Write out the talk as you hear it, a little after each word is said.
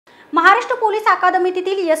Maharashtra police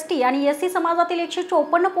अकादमीतील ST आणि SC समाजातील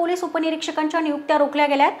 154 police उपनिरीक्षकांच्या नियुक्त्या रोखल्या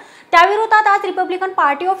गेल्यात। त्याविरोधात आज रिपब्लिकन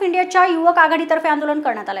पार्टी ऑफ इंडियाच्या युवक आघाडीतर्फे आंदोलन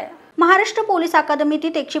करण्यात आले। महाराष्ट्र पोलीस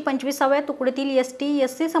अकादमीतील 125व्या तुकडीतील एसटी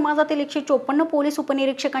एससी समाजातील 154 पोलीस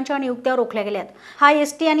उपनिरीक्षकांच्या नियुक्त्या रोखल्या गेल्यात। हा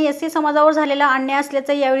एसटी आणि एससी समाजावर झालेला अन्याय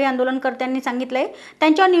असल्याचे यावेळी आंदोलनकर्त्यांनी सांगितले।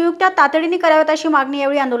 त्यांच्या नियुक्त्या तातडीने कराव्यात अशी मागणी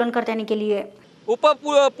यावेळी आंदोलनकर्त्यांनी केली आहे।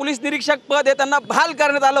 पोलीस निरीक्षक पद हे त्यांना बहाल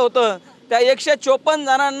करण्यात आलं होतं। त्या 154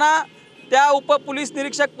 जणांना त्या पोलीस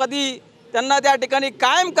निरीक्षक पदी त्यांना त्या ठिकाणी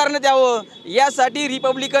कायम करण्यात यावं यासाठी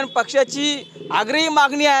रिपब्लिकन पक्षाची आग्रही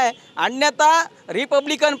मागणी आहे। अन्यथा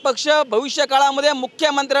रिपब्लिकन पक्ष भविष्य काळामध्ये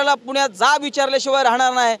मुख्यमंत्र्याला पुण्यात जा विचारल्याशिवाय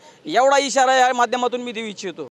राहणार नाही, एवढा इशारा या माध्यमातून मी देऊ इच्छितो।